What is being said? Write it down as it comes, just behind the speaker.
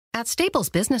At Staples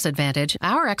Business Advantage,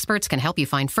 our experts can help you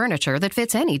find furniture that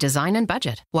fits any design and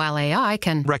budget, while AI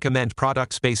can recommend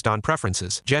products based on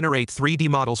preferences, generate 3D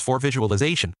models for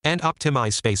visualization, and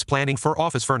optimize space planning for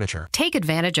office furniture. take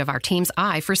advantage of our team's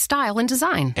eye for style and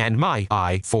design. And my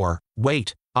eye for,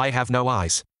 wait, I have no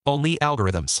eyes. Only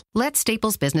algorithms. Let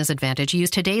Staples Business Advantage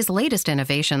use today's latest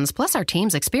innovations plus our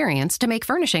team's experience to make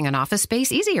furnishing an office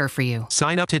space easier for you.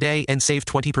 Sign up today and save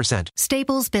 20%.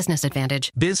 Staples Business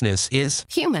Advantage. Business is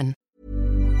human.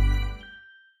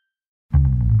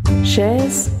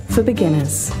 Shares for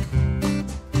beginners.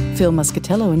 Phil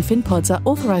Muscatello and Finpods are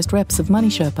authorised reps of Money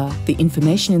Sherpa. The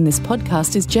information in this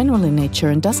podcast is general in nature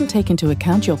and doesn't take into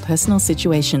account your personal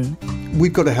situation.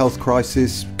 We've got a health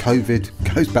crisis.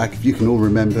 COVID goes back, if you can all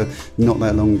remember, not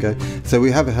that long ago. So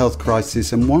we have a health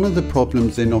crisis, and one of the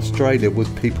problems in Australia was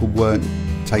people weren't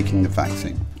taking the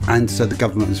vaccine. And so the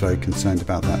government was very concerned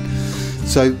about that.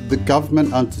 So the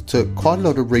government undertook quite a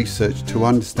lot of research to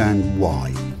understand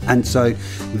why. And so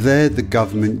there the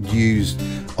government used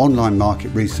online market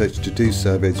research to do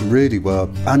surveys really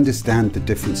well, understand the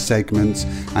different segments,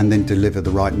 and then deliver the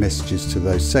right messages to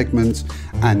those segments.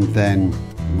 And then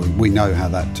we know how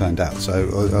that turned out. So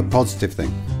a positive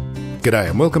thing. G'day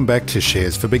and welcome back to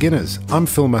Shares for Beginners. I'm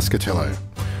Phil Muscatello.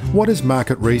 What is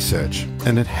market research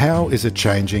and how is it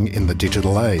changing in the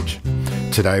digital age?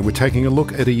 Today we're taking a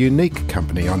look at a unique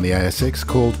company on the ASX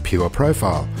called Pure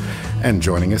Profile. And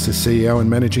joining us is CEO and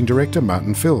Managing Director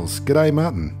Martin Filz. G'day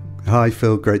Martin. Hi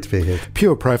Phil, great to be here.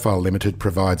 Pure Profile Limited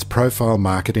provides profile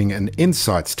marketing and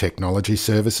insights technology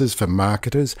services for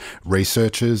marketers,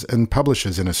 researchers and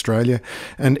publishers in Australia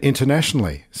and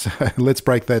internationally. So let's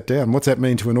break that down. What's that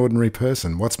mean to an ordinary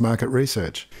person? What's market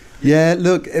research? Yeah,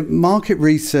 look, market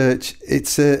research,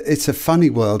 it's a funny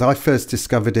world. I first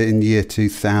discovered it in the year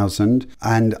 2000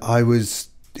 and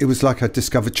it was like I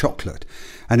discovered chocolate.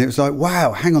 And it was like,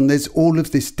 wow, hang on, there's all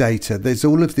of this data, there's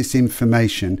all of this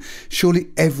information. Surely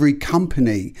every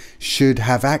company should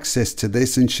have access to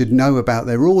this and should know about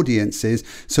their audiences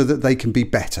so that they can be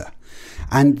better.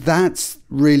 And that's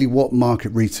really what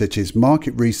market research is.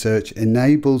 Market research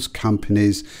enables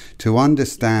companies to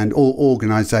understand, or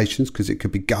organizations, because it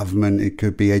could be government, it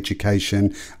could be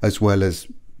education, as well as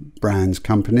brands,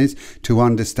 companies, to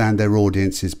understand their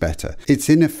audiences better. It's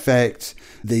in effect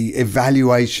the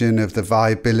evaluation of the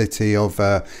viability of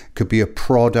could be a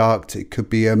product, it could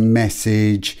be a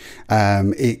message,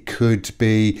 it could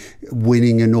be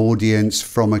winning an audience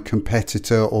from a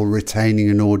competitor or retaining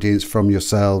an audience from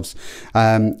yourselves.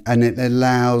 And it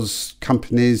allows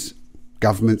companies,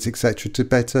 governments, etc., to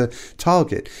better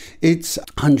target. It's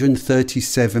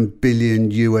 $137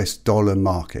 billion US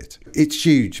market. It's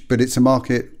huge, but it's a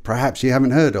market perhaps you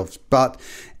haven't heard of. But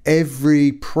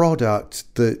every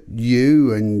product that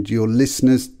you and your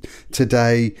listeners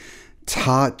today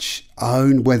touch,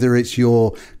 own, whether it's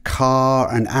your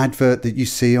car, an advert that you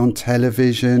see on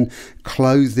television,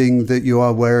 clothing that you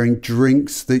are wearing,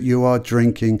 drinks that you are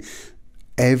drinking,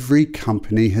 every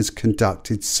company has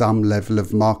conducted some level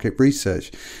of market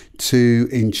research to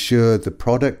ensure the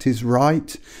product is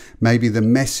right, maybe the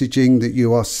messaging that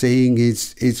you are seeing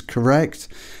is correct,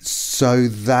 so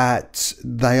that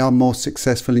they are more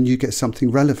successful and you get something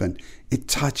relevant. It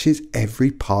touches every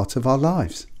part of our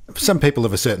lives. Some people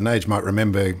of a certain age might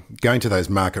remember going to those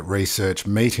market research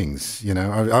meetings. You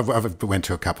know, I've went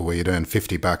to a couple where you'd earn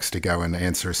 $50 to go and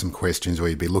answer some questions, where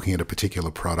you'd be looking at a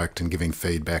particular product and giving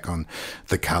feedback on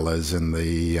the colours and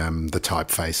the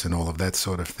typeface and all of that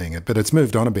sort of thing. But it's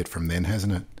moved on a bit from then,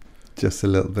 hasn't it? Just a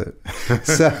little bit.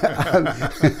 So,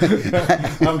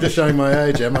 I'm just showing my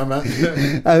age, am I,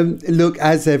 Matt? Look,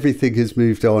 as everything has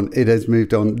moved on, it has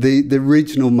moved on. The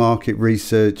original market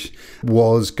research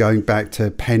was going back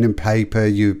to pen and paper.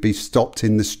 You'd be stopped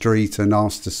in the street and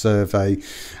asked to survey.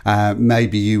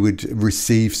 Maybe you would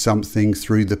receive something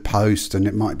through the post, and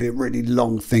it might be a really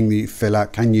long thing that you fill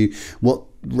out. What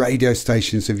radio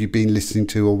stations have you been listening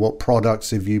to, or what products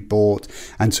have you bought?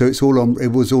 And so it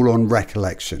was all on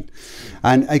recollection.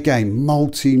 And again,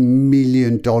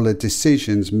 multi-million-dollar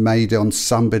decisions made on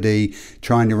somebody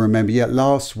trying to remember,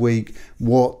 last week,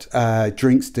 what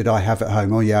drinks did I have at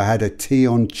home? Oh yeah, I had a tea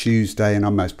on Tuesday, and I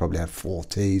most probably had 4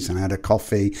 teas, and I had a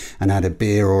coffee and had a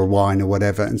beer or a wine or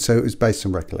whatever. And so it was based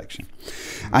on recollection.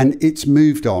 And it's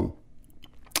moved on.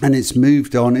 And it's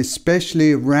moved on,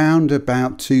 especially around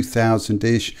about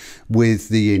 2000-ish with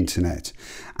the internet.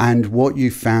 And what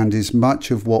you found is much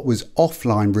of what was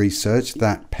offline research,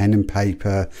 that pen and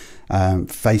paper,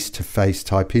 face-to-face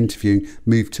type interviewing,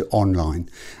 moved to online.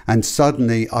 And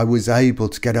suddenly I was able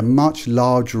to get a much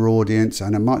larger audience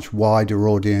and a much wider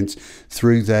audience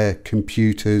through their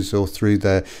computers or through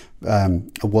their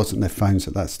it wasn't their phones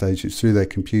at that stage, it's through their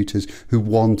computers, who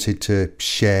wanted to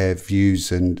share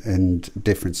views and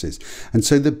differences. And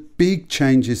so the big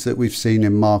changes that we've seen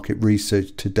in market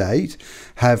research to date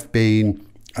have been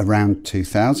around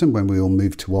 2000, when we all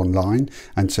moved to online.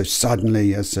 And so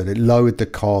suddenly, as I said, it lowered the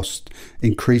cost,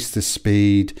 increased the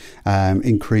speed,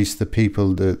 increased the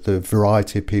people, the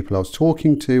variety of people I was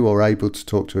talking to or able to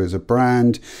talk to as a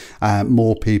brand.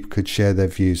 More people could share their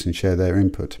views and share their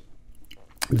input.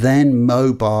 Then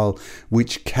mobile,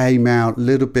 which came out a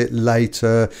little bit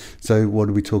later. So what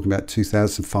are we talking about?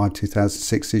 2005,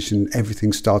 2006-ish, and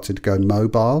everything started to go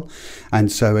mobile. And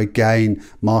so again,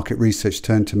 market research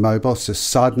turned to mobile. So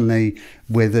suddenly,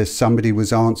 whether somebody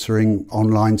was answering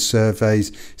online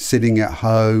surveys sitting at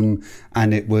home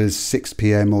and it was 6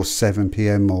 p.m. or 7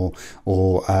 p.m.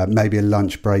 or maybe a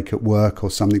lunch break at work or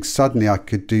something, suddenly I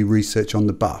could do research on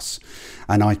the bus.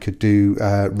 And I could do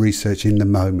research in the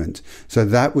moment. So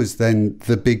that was then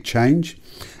the big change.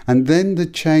 And then the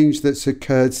change that's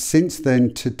occurred since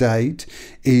then to date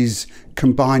is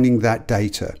combining that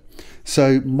data.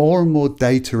 So more and more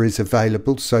data is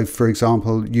available. So for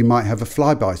example, you might have a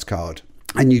Flybuys card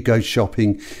and you go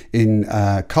shopping in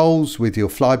Coles with your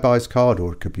Flybuys card,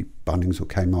 or it could be Bunnings or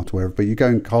Kmart or wherever, but you go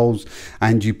in Coles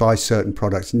and you buy certain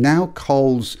products. Now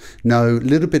Coles know a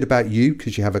little bit about you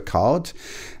because you have a card.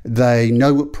 They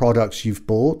know what products you've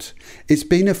bought. It's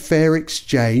been a fair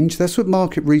exchange. That's what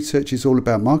market research is all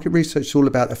about. Market research is all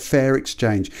about a fair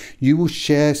exchange. You will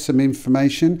share some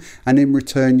information and in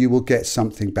return you will get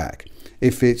something back.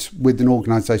 If it's with an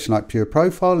organisation like Pure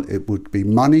Profile, it would be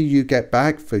money you get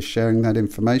back for sharing that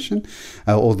information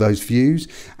or those views.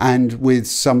 And with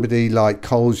somebody like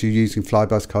Coles, you're using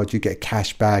Flybuys card, you get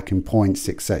cash back and points,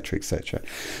 etc., etc.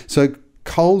 So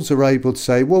Coles are able to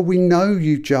say, well, we know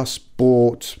you just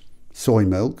bought soy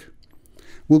milk.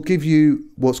 We'll give you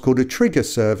what's called a trigger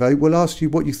survey. We'll ask you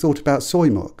what you thought about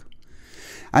soy milk.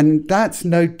 And that's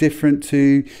no different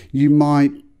to, you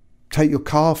might take your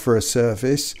car for a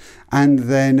service and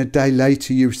then a day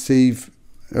later you receive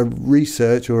a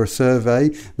research or a survey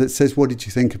that says, what did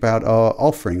you think about our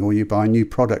offering, or you buy a new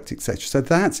product, etc. So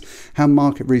that's how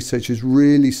market research has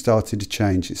really started to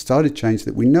change. It started to change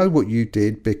that we know what you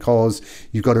did because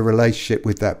you've got a relationship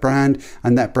with that brand,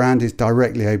 and that brand is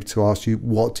directly able to ask you,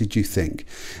 what did you think?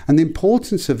 And the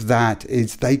importance of that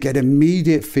is they get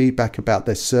immediate feedback about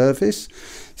their service.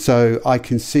 So I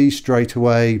can see straight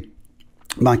away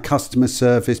my customer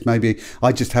service. Maybe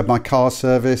I just had my car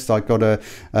serviced. I got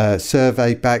a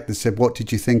survey back that said, what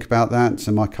did you think about that?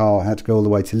 So my car had to go all the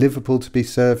way to Liverpool to be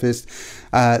serviced.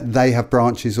 They have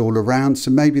branches all around,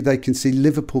 so maybe they can see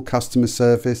Liverpool customer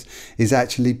service is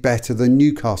actually better than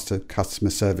Newcastle customer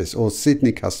service or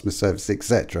Sydney customer service,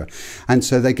 etc. And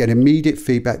so they get immediate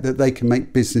feedback that they can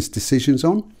make business decisions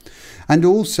on. And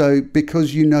also,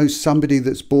 because you know somebody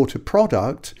that's bought a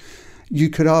product, you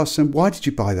could ask them, why did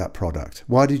you buy that product?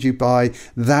 Why did you buy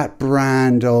that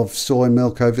brand of soy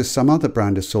milk over some other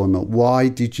brand of soy milk? Why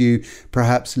did you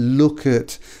perhaps look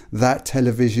at that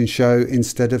television show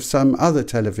instead of some other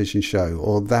television show?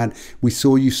 Or that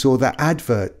you saw that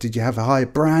advert. Did you have a higher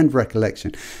brand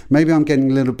recollection? Maybe I'm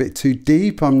getting a little bit too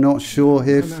deep. I'm not sure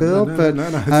here, Phil.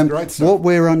 But what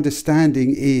we're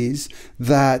understanding is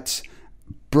that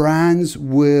brands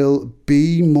will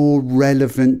be more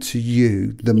relevant to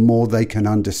you the more they can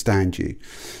understand you.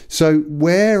 So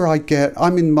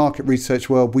I'm in the market research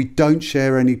world, we don't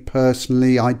share any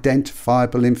personally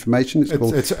identifiable information. It's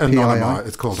called anonymized.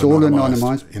 It's all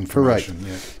anonymized information. Correct.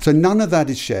 Yeah. So none of that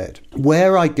is shared.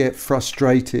 Where I get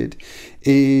frustrated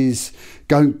is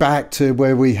going back to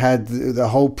where we had the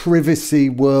whole privacy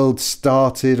world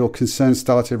started, or concern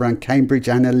started around Cambridge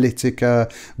Analytica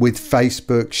with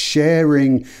Facebook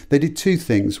sharing. They did two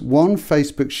things. One,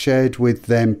 Facebook shared with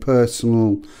them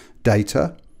personal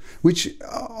data, which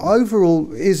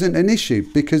overall isn't an issue,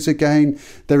 because again,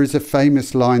 there is a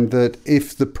famous line that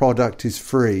if the product is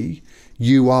free,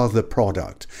 you are the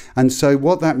product. And so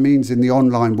what that means in the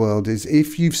online world is,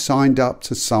 if you've signed up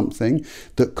to something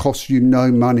that costs you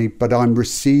no money, but I'm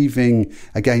receiving,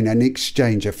 again, an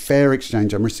exchange, a fair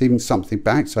exchange, I'm receiving something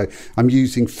back. So I'm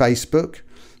using Facebook.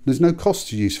 There's no cost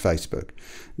to use Facebook.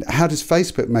 How does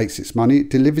Facebook make its money? It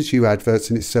delivers you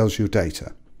adverts and it sells your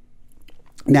data.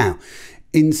 Now,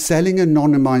 in selling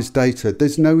anonymized data,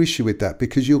 there's no issue with that,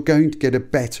 because you're going to get a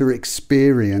better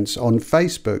experience on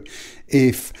Facebook.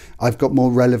 if I've got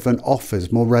more relevant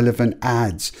offers, more relevant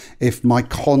ads, if my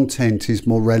content is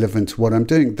more relevant to what I'm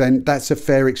doing, then that's a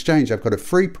fair exchange. I've got a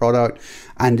free product,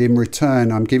 and in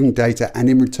return, I'm giving data, and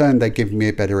in return, they're giving me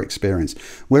a better experience.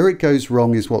 Where it goes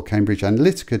wrong is what Cambridge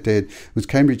Analytica did, was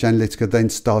Cambridge Analytica then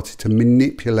started to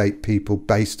manipulate people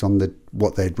based on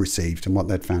what they'd received and what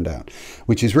they'd found out,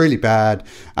 which is really bad.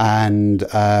 And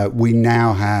we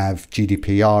now have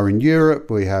GDPR in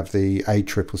Europe, we have the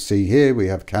AFFL here, we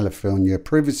have California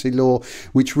privacy law,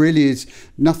 which really is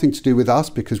nothing to do with us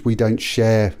because we don't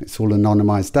share, it's all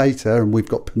anonymized data, and we've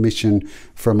got permission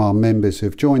from our members who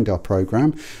have joined our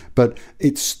program, but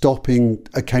it's stopping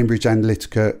a Cambridge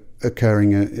Analytica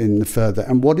occurring in the further.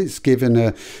 And what it's given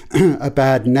a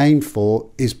bad name for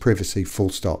is privacy, full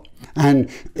stop. And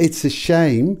it's a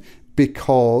shame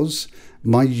because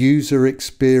my user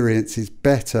experience is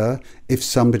better if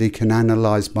somebody can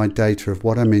analyze my data of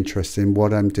what I'm interested in,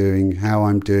 what I'm doing, how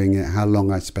I'm doing it, how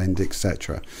long I spend,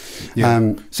 etc.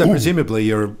 Yeah. So presumably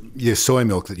your soy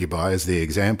milk that you buy, as the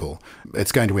example,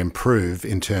 it's going to improve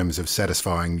in terms of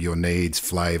satisfying your needs,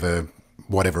 flavour,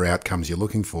 whatever outcomes you're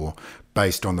looking for,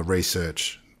 based on the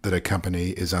research that a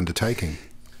company is undertaking.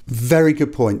 Very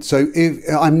good point. So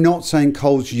I'm not saying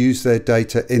Coles use their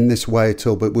data in this way at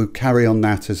all, but we'll carry on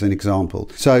that as an example.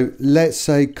 So let's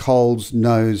say Coles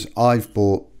knows I've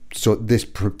bought this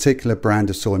particular brand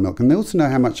of soy milk, and they also know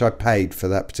how much I paid for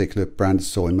that particular brand of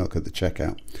soy milk at the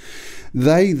checkout.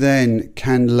 They then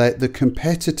can let the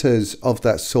competitors of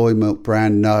that soy milk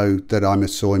brand know that I'm a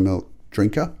soy milk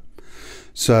drinker.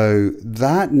 So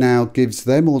that now gives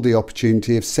them all the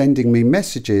opportunity of sending me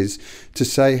messages to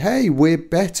say, hey, we're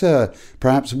better,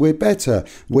 perhaps we're better,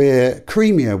 we're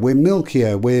creamier, we're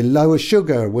milkier, we're lower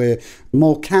sugar, we're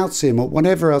more calcium, or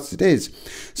whatever else it is.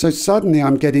 So suddenly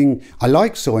I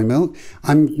like soy milk,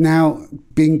 I'm now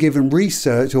being given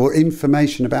research or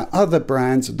information about other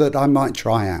brands that I might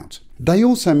try out. They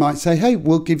also might say, hey,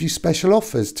 we'll give you special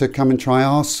offers to come and try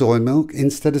our soy milk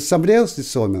instead of somebody else's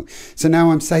soy milk. So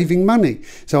now I'm saving money.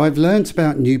 So I've learnt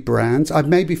about new brands. I've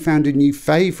maybe found a new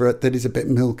favourite that is a bit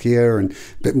milkier and a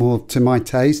bit more to my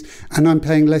taste, and I'm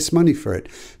paying less money for it.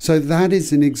 So that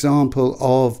is an example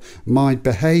of my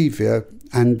behaviour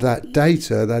and that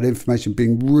data, that information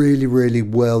being really, really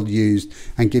well used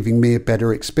and giving me a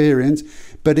better experience.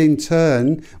 But in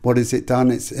turn, what has it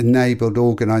done? It's enabled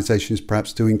organisations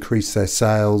perhaps to increase their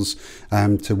sales,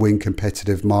 to win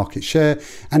competitive market share.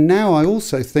 And now I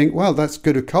also think, well, that's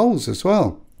good at Coles as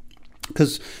well,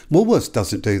 because Woolworths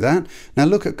doesn't do that. Now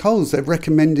look at Coles, they're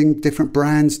recommending different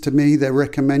brands to me, they're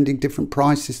recommending different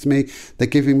prices to me, they're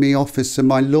giving me offers, so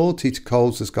my loyalty to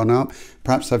Coles has gone up.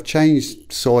 Perhaps I've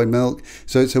changed soy milk,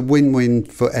 so it's a win-win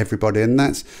for everybody, and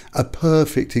that's a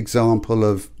perfect example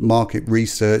of market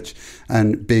research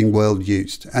and being well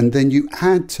used. And then you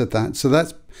add to that, so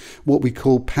that's what we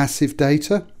call passive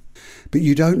data, but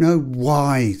you don't know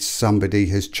why somebody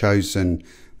has chosen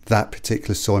that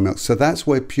particular soy milk. So that's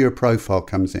where Pure Profile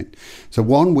comes in. So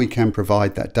one, we can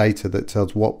provide that data that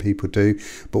tells what people do,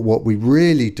 but what we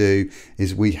really do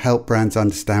is we help brands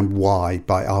understand why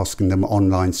by asking them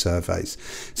online surveys.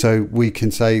 So we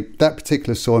can say that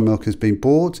particular soy milk has been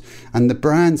bought, and the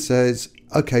brand says,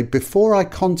 okay, before I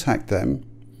contact them,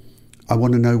 I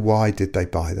want to know why did they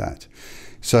buy that.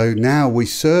 So now we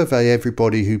survey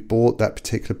everybody who bought that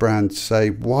particular brand to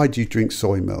say, why do you drink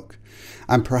soy milk?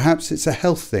 And perhaps it's a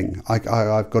health thing. I've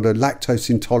got a lactose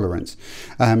intolerance.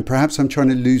 Perhaps I'm trying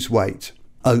to lose weight.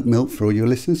 Oat milk, for all your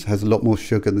listeners, has a lot more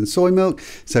sugar than soy milk.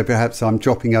 So perhaps I'm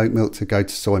dropping oat milk to go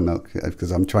to soy milk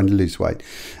because I'm trying to lose weight.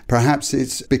 Perhaps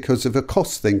it's because of a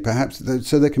cost thing.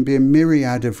 So there can be a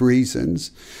myriad of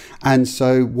reasons. And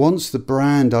so once the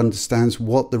brand understands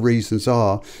what the reasons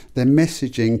are, their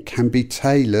messaging can be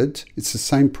tailored. It's the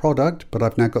same product, but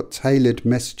I've now got tailored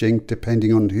messaging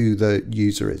depending on who the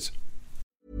user is.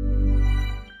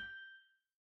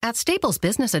 At Staples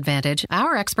Business Advantage,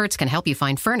 our experts can help you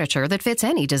find furniture that fits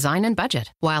any design and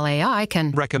budget, while AI can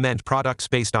recommend products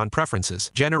based on preferences,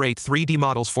 generate 3D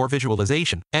models for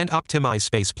visualization, and optimize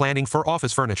space planning for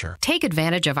office furniture. take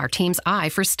advantage of our team's eye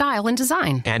for style and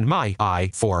design. And my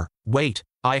eye for, wait,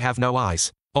 I have no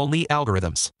eyes. Only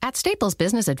algorithms. At Staples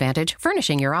Business Advantage,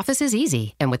 furnishing your office is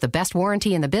easy. And with the best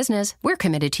warranty in the business, we're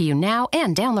committed to you now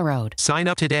and down the road. Sign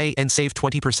up today and save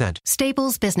 20%.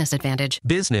 Staples Business Advantage.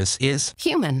 Business is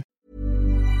human.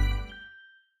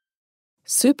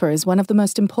 Super is one of the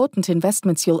most important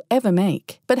investments you'll ever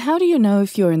make. But how do you know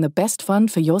if you're in the best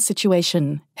fund for your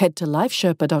situation? Head to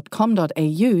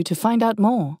lifesherpa.com.au to find out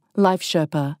more. Life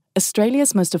Sherpa,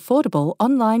 Australia's most affordable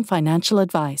online financial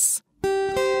advice.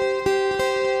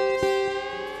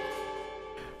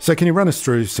 So can you run us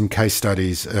through some case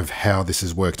studies of how this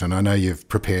has worked? And I know you've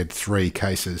prepared 3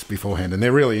 cases beforehand, and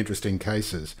they're really interesting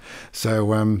cases. So,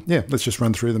 let's just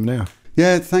run through them now.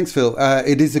 Yeah, thanks, Phil.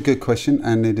 It is a good question,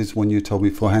 and it is one you told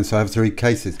me beforehand, so I have 3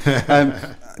 cases.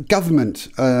 Government.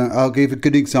 I'll give a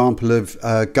good example of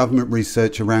government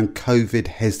research around COVID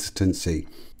hesitancy.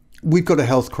 We've got a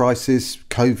health crisis.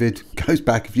 COVID goes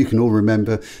back, if you can all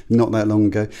remember, not that long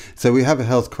ago. So we have a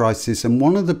health crisis. And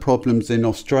one of the problems in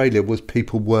Australia was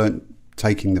people weren't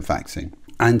taking the vaccine.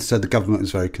 And so the government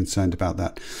was very concerned about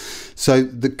that. So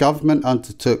the government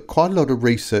undertook quite a lot of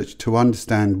research to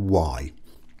understand why.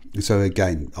 So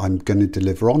again, I'm going to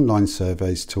deliver online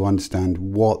surveys to understand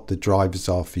what the drivers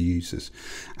are for users.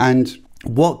 And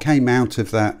what came out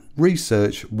of that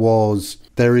research was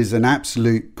there is an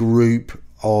absolute group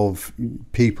of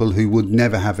people who would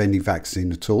never have any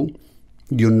vaccine at all.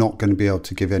 You're not going to be able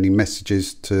to give any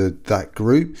messages to that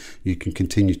group. You can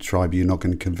continue to try, but you're not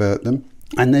going to convert them.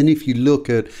 And then if you look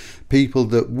at people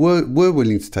that were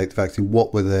willing to take the vaccine,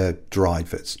 what were their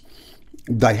drivers?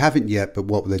 They haven't yet, but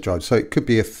what were their drivers? So it could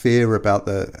be a fear about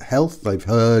their health. They've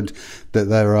heard that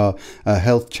there are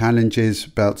health challenges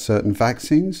about certain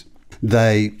vaccines.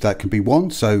 That can be one.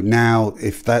 So now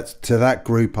if that's to that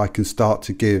group, I can start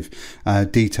to give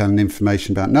detail and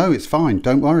information about, no, it's fine.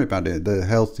 Don't worry about it. The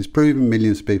health is proven.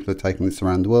 Millions of people are taking this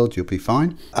around the world. You'll be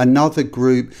fine. Another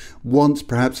group wants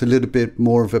perhaps a little bit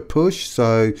more of a push.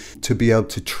 So to be able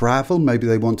to travel, maybe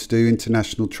they want to do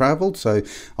international travel. So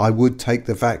I would take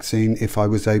the vaccine if I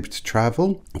was able to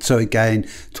travel. So again,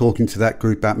 talking to that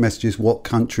group about messages, what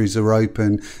countries are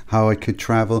open, how I could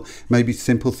travel, maybe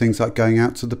simple things like going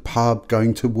out to the pub,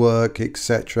 going to work,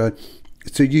 etc.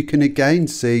 So you can again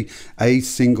see a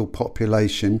single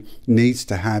population needs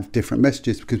to have different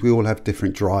messages because we all have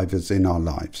different drivers in our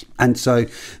lives. And so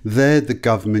there the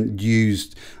government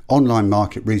used online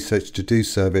market research to do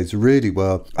surveys really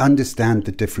well, understand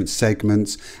the different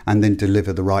segments and then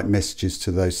deliver the right messages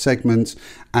to those segments.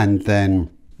 And then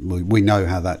we know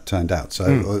how that turned out. So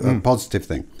a positive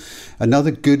thing.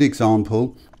 Another good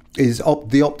example is the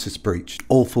Optus breach.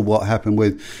 Awful what happened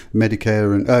with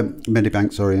Medicare and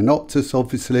Medibank, and Optus,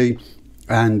 obviously,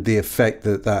 and the effect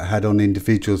that had on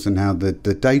individuals and how the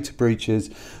data breaches.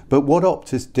 But what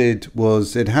Optus did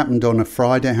was, it happened on a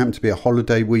Friday. It happened to be a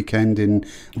holiday weekend in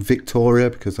Victoria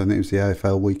because I think it was the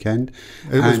AFL weekend.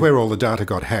 It was where all the data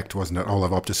got hacked, wasn't it? All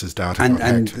of Optus's data got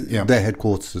hacked. And their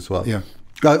headquarters as well. Yeah.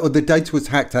 The data was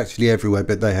hacked actually everywhere,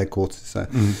 but their headquarters there.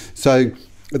 So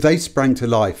they sprang to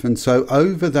life. And so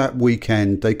over that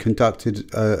weekend, they conducted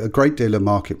a great deal of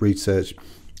market research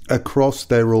across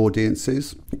their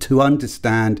audiences to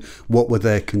understand what were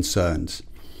their concerns.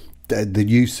 The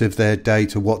use of their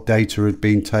data, what data had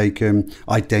been taken,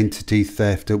 identity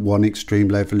theft at one extreme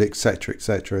level, etc.,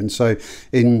 etc. And so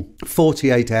in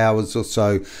 48 hours or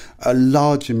so, a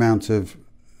large amount of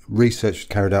research was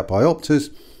carried out by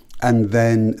Optus. And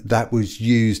then that was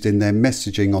used in their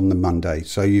messaging on the Monday.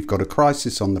 So you've got a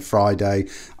crisis on the Friday,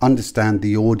 understand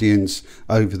the audience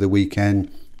over the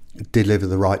weekend, deliver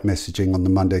the right messaging on the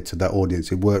Monday to that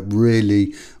audience. It worked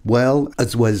really well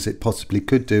as it possibly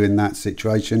could do in that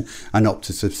situation. And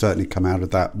Optus have certainly come out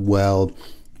of that well.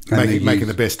 Making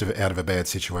the best out of a bad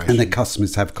situation. And their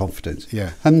customers have confidence.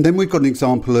 Yeah. And then we've got an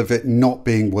example of it not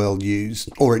being well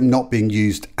used or it not being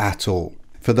used at all.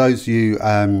 For those of you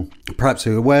perhaps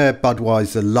who are aware,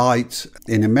 Budweiser Light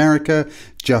in America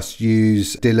just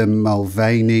used Dylan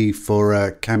Mulvaney for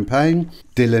a campaign.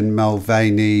 Dylan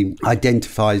Mulvaney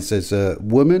identifies as a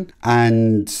woman,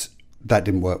 and that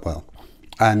didn't work well.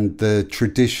 And the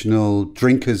traditional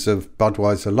drinkers of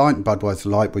Budweiser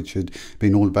Light, which had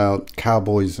been all about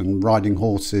cowboys and riding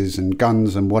horses and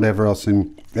guns and whatever else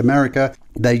in America,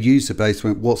 their user base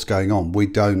went, what's going on? We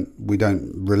don't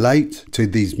relate to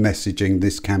these messaging,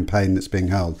 this campaign that's being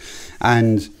held.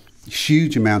 And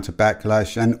huge amount of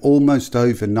backlash, and almost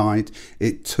overnight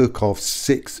it took off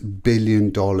 $6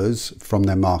 billion from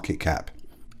their market cap.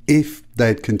 If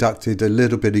they'd conducted a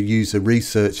little bit of user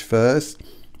research first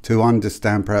to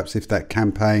understand perhaps if that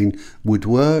campaign would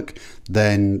work,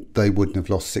 then they wouldn't have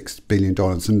lost $6 billion.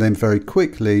 And then very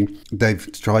quickly, they've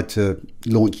tried to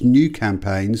launch new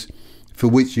campaigns for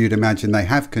which you'd imagine they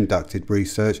have conducted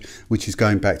research, which is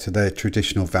going back to their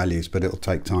traditional values, but it'll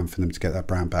take time for them to get that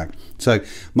brand back. So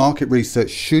market research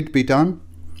should be done.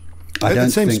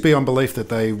 It seems to be on belief that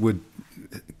they would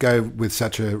go with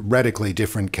such a radically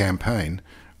different campaign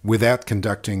without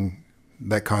conducting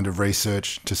that kind of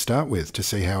research to start with, to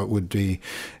see how it would be,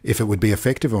 if it would be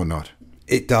effective or not.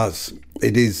 It does.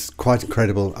 It is quite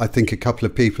incredible. I think a couple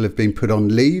of people have been put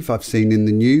on leave, I've seen in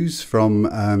the news from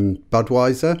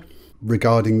Budweiser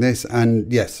regarding this.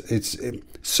 And yes,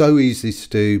 So easy to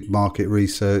do market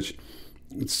research.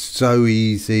 It's so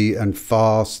easy and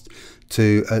fast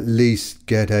to at least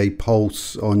get a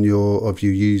pulse on your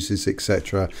users,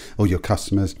 etc., or your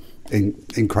customers.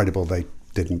 Incredible they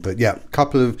didn't, but yeah, a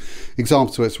couple of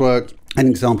examples where it's worked and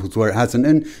examples where it hasn't.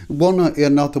 And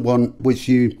another one which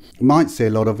you might see a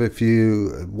lot of if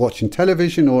you're watching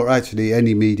television or actually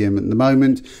any medium at the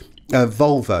moment,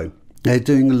 Volvo. They're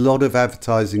doing a lot of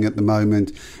advertising at the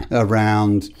moment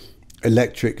around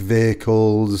electric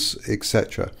vehicles,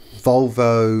 etc.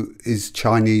 Volvo is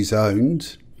Chinese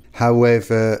owned.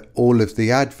 However, all of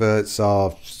the adverts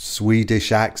are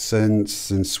Swedish accents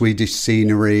and Swedish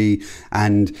scenery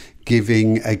and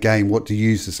giving, again, what do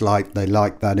users like? They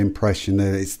like that impression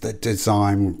that it's the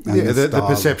design and the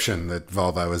perception that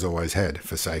Volvo has always had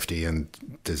for safety and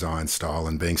design style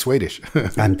and being Swedish.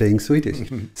 And being Swedish.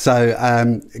 So,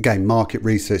 again, market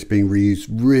research being reused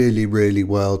really, really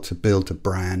well to build a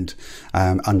brand,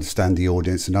 understand the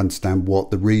audience and understand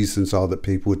what the reasons are that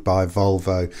people would buy a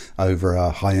Volvo over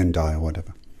a Hyundai or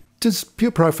whatever. Does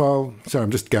Pure Profile, sorry,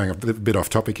 I'm just going a bit off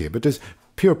topic here, but does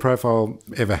Pure Profile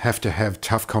ever have to have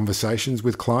tough conversations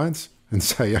with clients and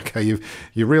say, okay,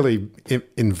 you're really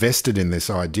invested in this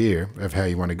idea of how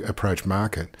you want to approach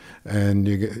market, and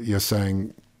you're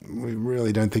saying, we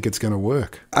really don't think it's going to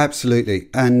work? Absolutely.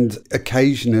 And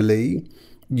occasionally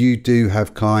you do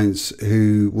have clients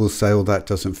who will say, oh, that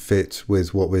doesn't fit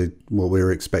with what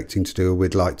we're expecting to do or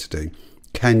we'd like to do.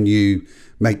 Can you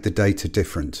make the data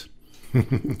different?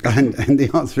 and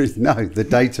the answer is no. The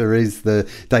data is the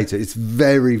data. It's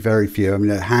very, very few. I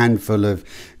mean, a handful of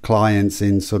clients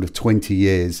in sort of 20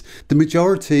 years. The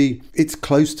majority, it's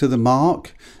close to the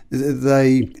mark.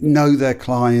 They know their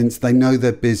clients. They know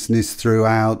their business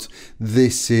throughout.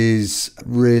 This is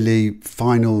really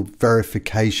final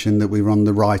verification that we're on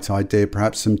the right idea,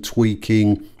 perhaps some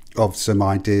tweaking of some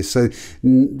ideas. So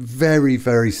very,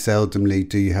 very seldomly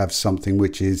do you have something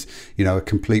which is, a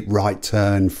complete right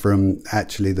turn from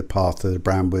actually the path that the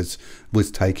brand was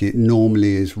taking. It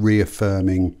normally is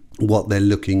reaffirming what they're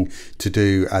looking to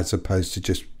do as opposed to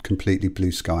just completely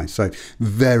blue sky. So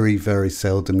very, very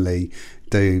seldomly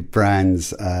do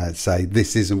brands say,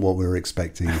 this isn't what we were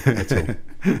expecting at all.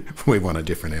 We want a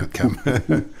different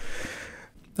outcome.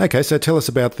 Okay, so tell us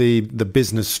about the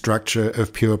business structure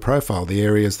of Pure Profile, the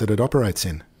areas that it operates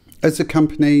in. As a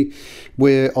company,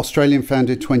 we're Australian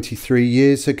founded 23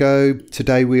 years ago.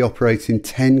 Today we operate in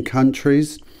 10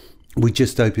 countries. We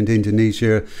just opened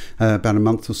Indonesia about a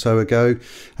month or so ago.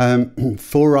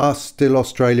 For us, still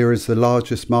Australia is the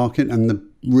largest market, and the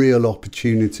real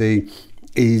opportunity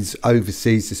is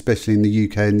overseas, especially in the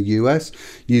UK and the US.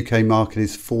 UK market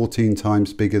is 14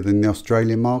 times bigger than the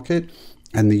Australian market,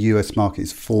 and the US market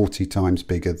is 40 times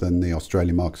bigger than the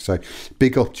Australian market. So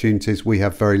big opportunities. We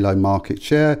have very low market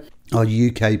share. Our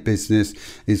UK business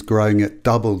is growing at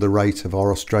double the rate of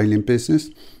our Australian business.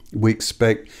 We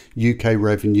expect UK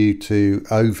revenue to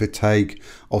overtake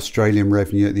Australian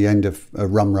revenue at the end of a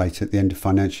run rate at the end of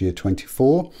financial year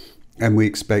 24. And we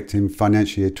expect in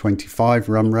financial year 25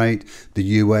 run rate, the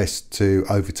US to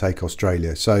overtake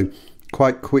Australia. So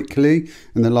quite quickly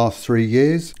in the last 3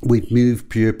 years, we've moved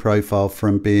Pure Profile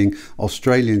from being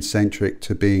Australian-centric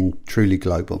to being truly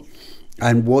global.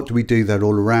 And what do we do that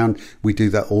all around? We do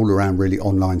that all around really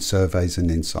online surveys and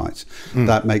insights.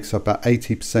 That makes up about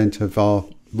 80% of our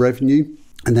revenue.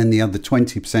 And then the other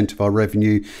 20% of our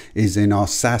revenue is in our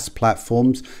SaaS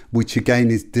platforms, which again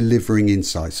is delivering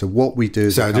insights. So what we do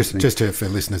as a company... just for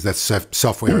listeners, that's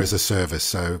software as a service.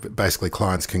 So basically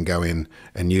clients can go in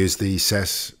and use the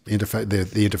SaaS interface,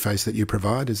 the interface that you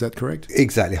provide. Is that correct?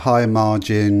 Exactly. Higher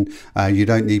margin. You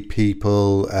don't need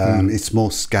people. It's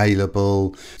more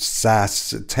scalable.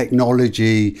 SaaS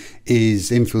technology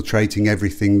is infiltrating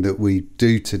everything that we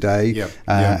do today.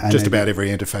 Just about every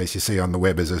interface you see on the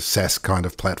web is a SaaS kind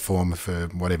of platform for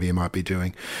whatever you might be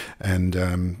doing. And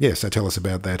so tell us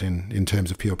about that in terms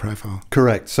of Pure Profile.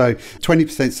 Correct. So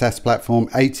 20% SaaS platform,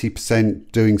 80%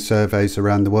 doing surveys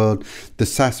around the world. The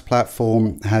SaaS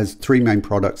platform has three main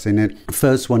products in it.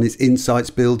 First one is Insights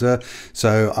Builder.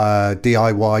 So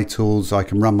DIY tools. I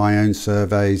can run my own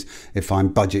surveys. If I'm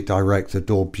budget director,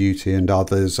 Door Beauty and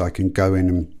others, I can go in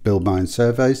and build my own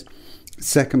surveys.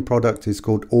 Second product is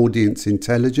called Audience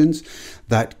Intelligence,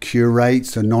 that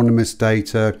curates anonymous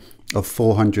data of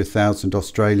 400,000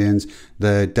 Australians,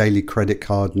 their daily credit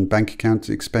card and bank account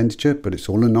expenditure, but it's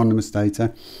all anonymous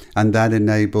data. And that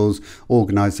enables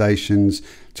organizations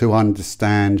to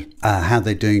understand how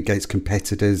they're doing against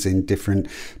competitors in different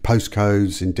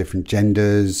postcodes, in different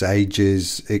genders,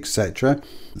 ages, etc.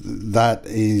 That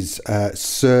is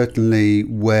certainly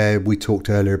where we talked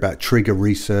earlier about trigger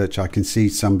research. I can see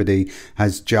somebody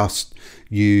has just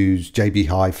used JB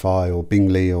Hi-Fi or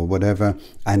Bingley or whatever,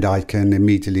 and I can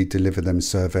immediately deliver them a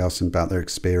survey, ask them about their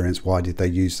experience. Why did they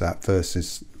use that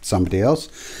versus somebody else?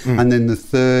 And then the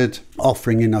third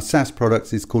offering in our SaaS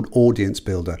products is called Audience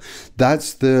Builder.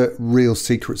 That's the real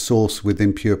secret sauce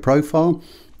within Pure Profile,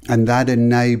 and that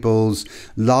enables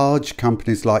large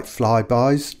companies like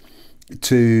Flybys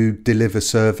to deliver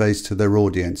surveys to their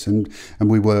audience. And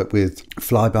we work with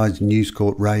Flybys, News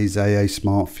Corp, Raise, AA,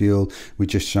 Smart Fuel. We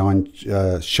just signed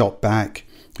Shopback.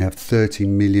 We have 30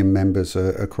 million members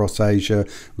across Asia.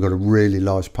 We've got a really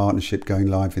large partnership going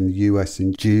live in the US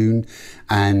in June,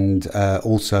 and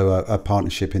also a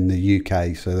partnership in the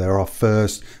UK. So they're our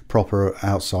first proper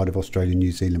outside of Australia,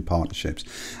 New Zealand partnerships.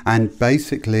 And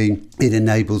basically it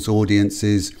enables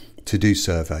audiences to do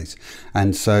surveys.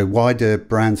 And so why do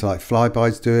brands like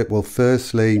Flybys do it? Well,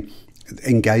 firstly,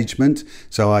 engagement.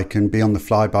 So I can be on the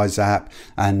Flybys app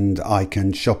and I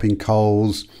can shop in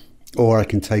Coles, or I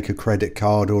can take a credit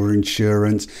card or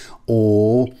insurance,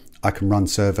 or I can run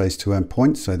surveys to earn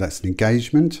points. So that's an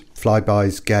engagement.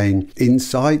 Flybys gain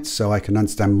insights, so I can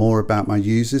understand more about my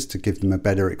users to give them a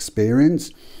better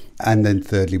experience. And then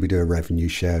thirdly, we do a revenue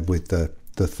share with the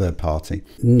third party.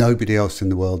 Nobody else in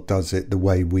the world does it the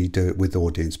way we do it with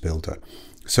Audience Builder.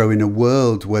 So in a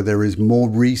world where there is more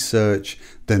research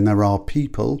than there are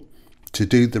people to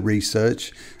do the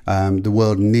research, the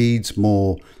world needs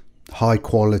more high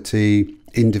quality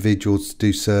individuals to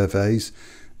do surveys.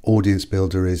 Audience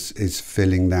Builder is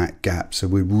filling that gap. So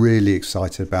we're really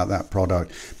excited about that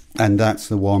product. And that's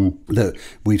the one that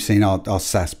we've seen our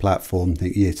SaaS platform, I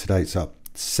think year to date's up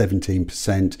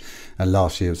 17%.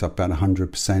 Last year it was up about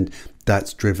 100%.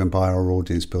 That's driven by our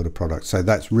Audience Builder product. So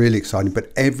that's really exciting.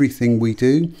 But everything we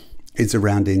do is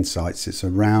around insights. It's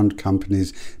around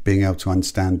companies being able to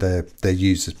understand their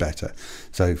users better.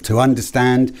 So to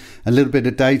understand a little bit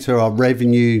of data, our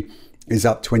revenue is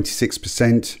up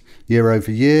 26% year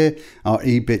over year. Our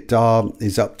EBITDA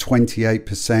is up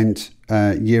 28%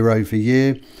 year over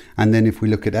year. And then if we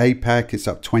look at APAC, it's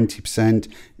up 20%,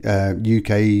 UK,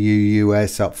 EU,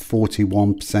 US up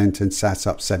 41%, and SaaS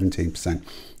up 17%.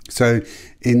 So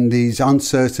in these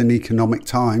uncertain economic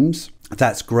times,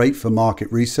 that's great for market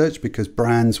research because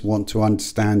brands want to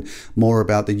understand more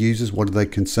about the users. What are they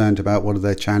concerned about? What are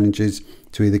their challenges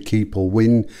to either keep or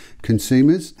win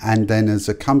consumers? And then as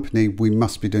a company, we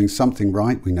must be doing something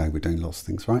right. We know we're doing lots of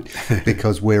things right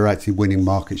because we're actually winning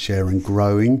market share and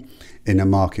growing in a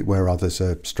market where others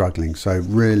are struggling. So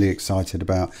really excited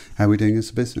about how we're doing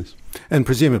as a business. And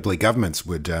presumably governments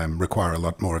would require a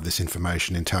lot more of this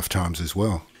information in tough times as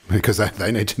well, because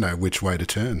they need to know which way to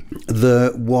turn.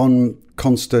 The one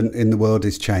constant in the world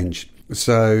is change.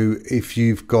 So if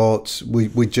you've got,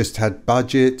 we just had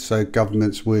budget, so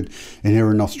governments would, and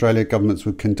here in Australia, governments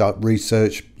would conduct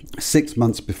research 6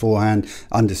 months beforehand,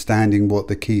 understanding what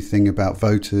the key thing about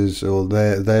voters or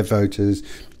their voters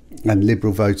and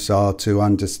Liberal votes are, to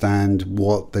understand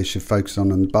what they should focus on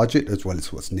the budget as well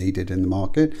as what's needed in the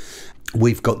market.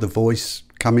 We've got The Voice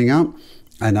coming up.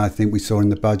 And I think we saw in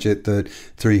the budget that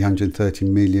 $330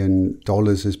 million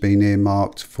has been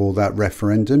earmarked for that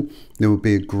referendum. There will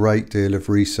be a great deal of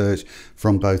research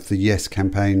from both the Yes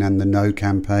campaign and the No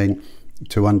campaign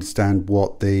to understand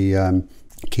what the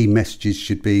key messages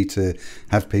should be to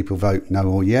have people vote no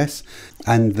or yes.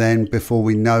 And then before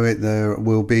we know it, there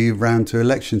will be round to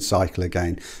election cycle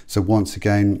again. So once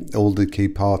again, all the key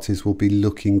parties will be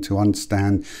looking to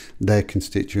understand their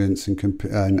constituents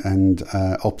and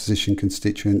opposition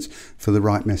constituents for the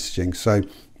right messaging. So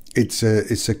it's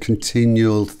a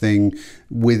continual thing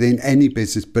within any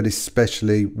business, but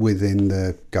especially within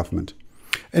the government.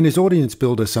 And is Audience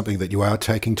Builder something that you are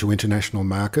taking to international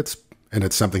markets? And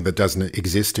it's something that doesn't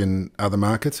exist in other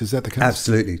markets? Is that the case?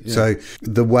 Absolutely. Yeah. So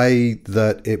the way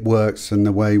that it works and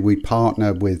the way we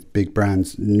partner with big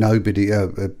brands,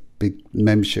 big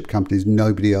membership companies,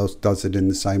 nobody else does it in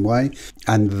the same way.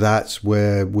 And that's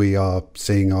where we are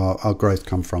seeing our growth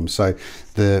come from. So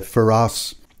for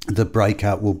us, the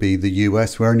breakout will be the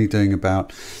US. We're only doing about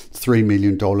 $3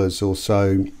 million or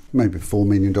so, maybe $4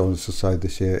 million or so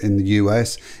this year in the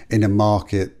US, in a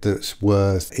market that's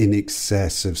worth in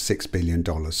excess of $6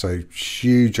 billion. So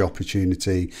huge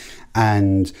opportunity,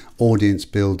 and Audience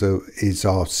Builder is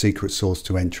our secret sauce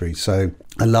to entry. So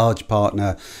A large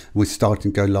partner we're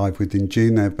starting to go live with in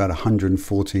June. They have about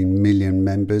 114 million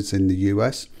members in the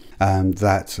US.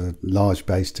 That's a large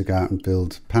base to go out and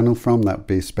build a panel from. That would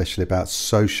be especially about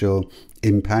social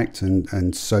impact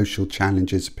and social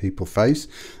challenges people face.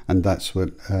 And that's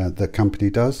what the company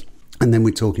does. And then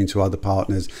we're talking to other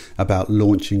partners about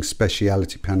launching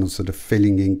speciality panels that are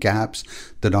filling in gaps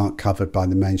that aren't covered by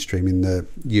the mainstream in the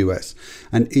US.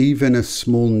 And even a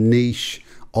small niche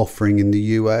offering in the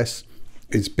US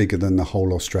is bigger than the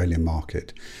whole Australian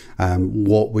market.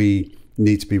 What we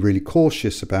need to be really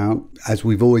cautious about, as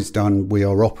we've always done, we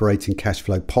are operating cash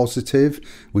flow positive.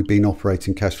 We've been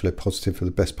operating cash flow positive for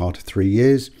the best part of 3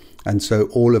 years. And so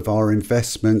all of our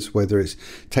investments, whether it's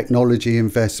technology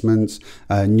investments,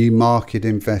 new market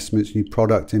investments, new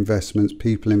product investments,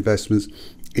 people investments,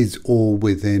 is all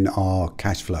within our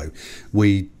cash flow.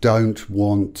 We don't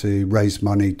want to raise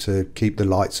money to keep the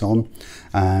lights on.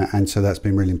 And so that's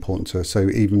been really important to us. So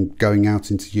even going out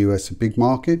into the US, a big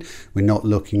market, we're not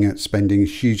looking at spending a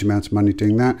huge amount of money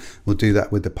doing that. We'll do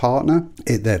that with the partner.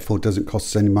 It therefore doesn't cost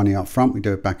us any money up front. We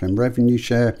do a back-end revenue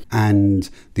share, and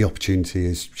the opportunity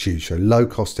is huge. So low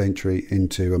cost entry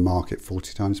into a market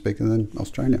 40 times bigger than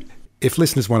Australia. If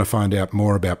listeners want to find out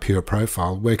more about Pure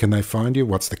Profile, where can they find you?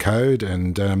 What's the code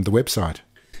and the website?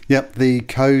 Yep, the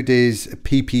code is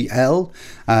PPL.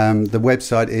 The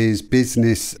website is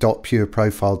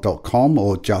business.pureprofile.com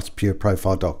or just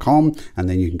pureprofile.com, and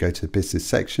then you can go to the business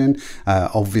section.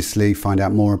 Obviously, find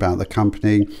out more about the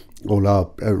company, all our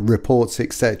reports,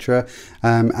 etc.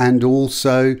 And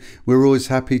also, we're always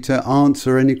happy to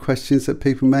answer any questions that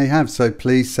people may have. So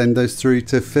please send those through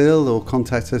to Phil or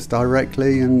contact us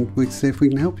directly, and we'll see if we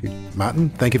can help you. Martin,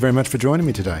 thank you very much for joining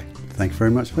me today. Thank you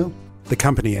very much, Phil. The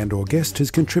company and or guest has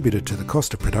contributed to the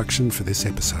cost of production for this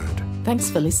episode.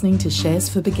 Thanks for listening to Shares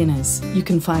for Beginners. You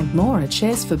can find more at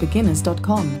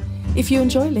sharesforbeginners.com. If you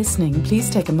enjoy listening, please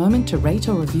take a moment to rate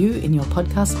or review in your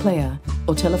podcast player,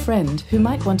 or tell a friend who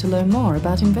might want to learn more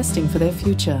about investing for their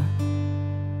future.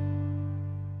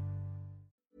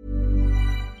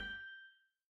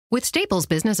 With Staples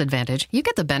Business Advantage, you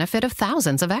get the benefit of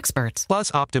thousands of experts.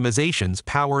 Plus optimizations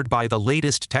powered by the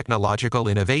latest technological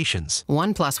innovations.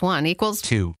 1 + 1 =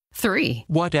 2. 3.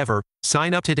 Whatever.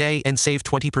 Sign up today and save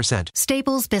 20%.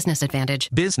 Staples Business Advantage.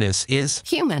 Business is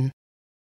human.